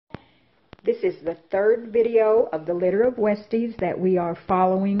This is the third video of the litter of Westies that we are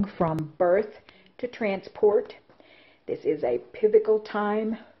following from birth to transport. This is a pivotal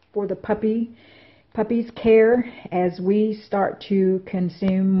time for the puppy's care as we start to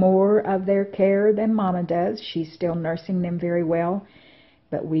consume more of their care than Mama does. She's still nursing them very well,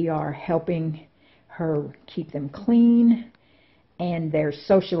 but we are helping her keep them clean, and their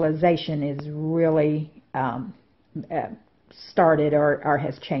socialization is really started or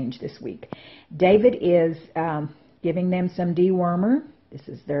has changed this week. David is giving them some dewormer. This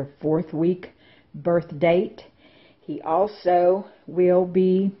is their 4th week birth date. He also will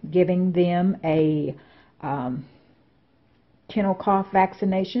be giving them a kennel cough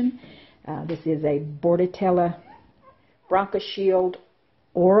vaccination. This is a Bordetella BronchoShield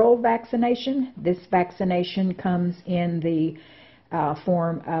oral vaccination. This vaccination comes in the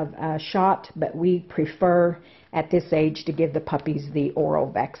form of a shot, but we prefer at this age to give the puppies the oral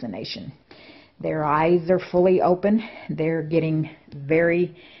vaccination. Their eyes are fully open. They're getting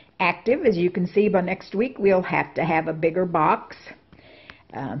very active. As you can see, by next week we'll have to have a bigger box.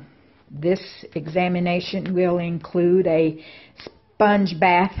 This examination will include a sponge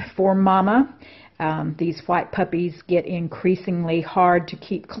bath for Mama. These white puppies get increasingly hard to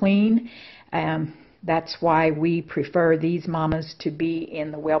keep clean. That's why we prefer these mamas to be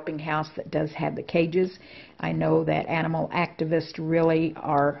in the whelping house that does have the cages. I know that animal activists really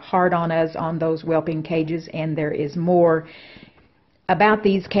are hard on us on those whelping cages, and there is more about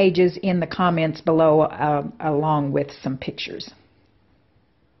these cages in the comments below, along with some pictures.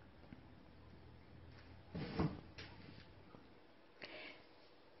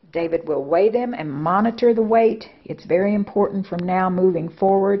 David will weigh them and monitor the weight. It's very important from now moving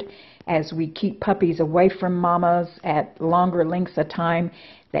forward, as we keep puppies away from mamas at longer lengths of time,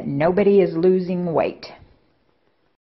 that nobody is losing weight.